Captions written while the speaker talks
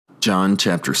John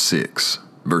chapter 6,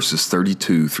 verses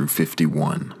 32 through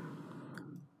 51.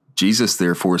 Jesus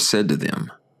therefore said to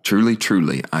them, Truly,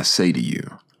 truly, I say to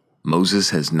you,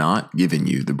 Moses has not given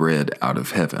you the bread out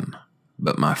of heaven,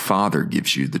 but my Father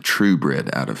gives you the true bread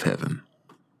out of heaven.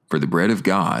 For the bread of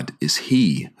God is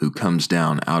he who comes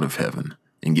down out of heaven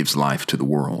and gives life to the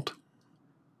world.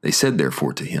 They said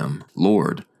therefore to him,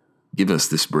 Lord, give us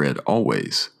this bread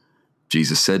always.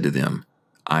 Jesus said to them,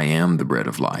 I am the bread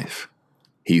of life.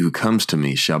 He who comes to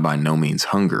me shall by no means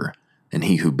hunger, and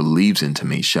he who believes into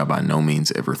me shall by no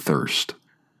means ever thirst.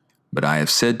 But I have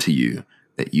said to you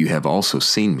that you have also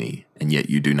seen me, and yet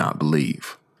you do not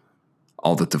believe.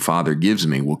 All that the Father gives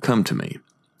me will come to me,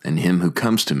 and him who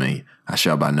comes to me I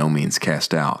shall by no means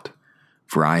cast out.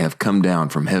 For I have come down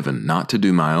from heaven not to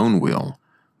do my own will,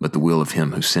 but the will of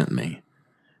him who sent me.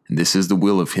 And this is the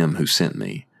will of him who sent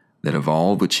me, that of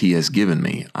all which he has given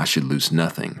me I should lose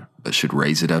nothing, but should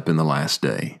raise it up in the last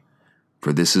day.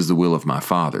 For this is the will of my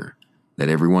Father, that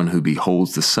everyone who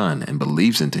beholds the Son and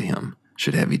believes into him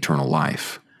should have eternal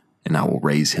life, and I will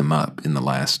raise him up in the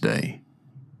last day.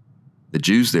 The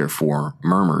Jews therefore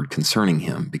murmured concerning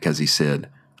him, because he said,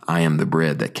 I am the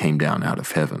bread that came down out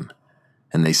of heaven.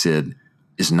 And they said,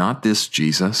 Is not this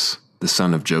Jesus, the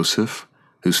son of Joseph,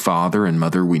 whose father and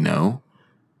mother we know?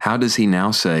 How does he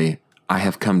now say, I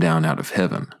have come down out of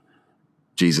heaven?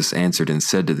 Jesus answered and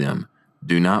said to them,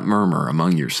 Do not murmur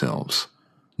among yourselves.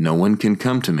 No one can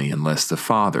come to me unless the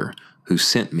Father who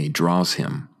sent me draws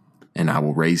him, and I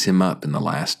will raise him up in the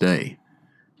last day.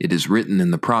 It is written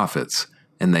in the prophets,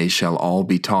 and they shall all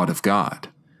be taught of God.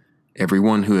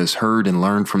 Everyone who has heard and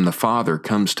learned from the Father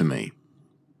comes to me.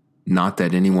 Not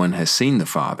that anyone has seen the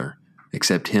Father,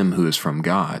 except him who is from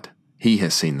God. He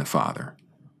has seen the Father.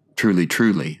 Truly,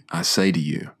 truly, I say to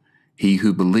you, he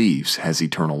who believes has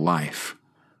eternal life.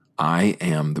 I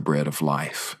am the bread of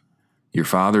life. Your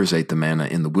fathers ate the manna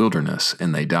in the wilderness,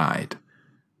 and they died.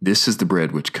 This is the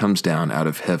bread which comes down out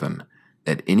of heaven,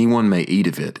 that anyone may eat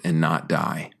of it and not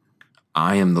die.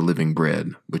 I am the living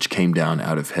bread which came down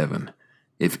out of heaven.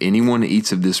 If anyone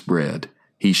eats of this bread,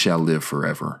 he shall live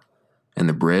forever. And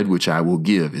the bread which I will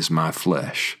give is my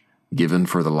flesh, given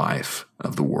for the life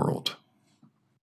of the world.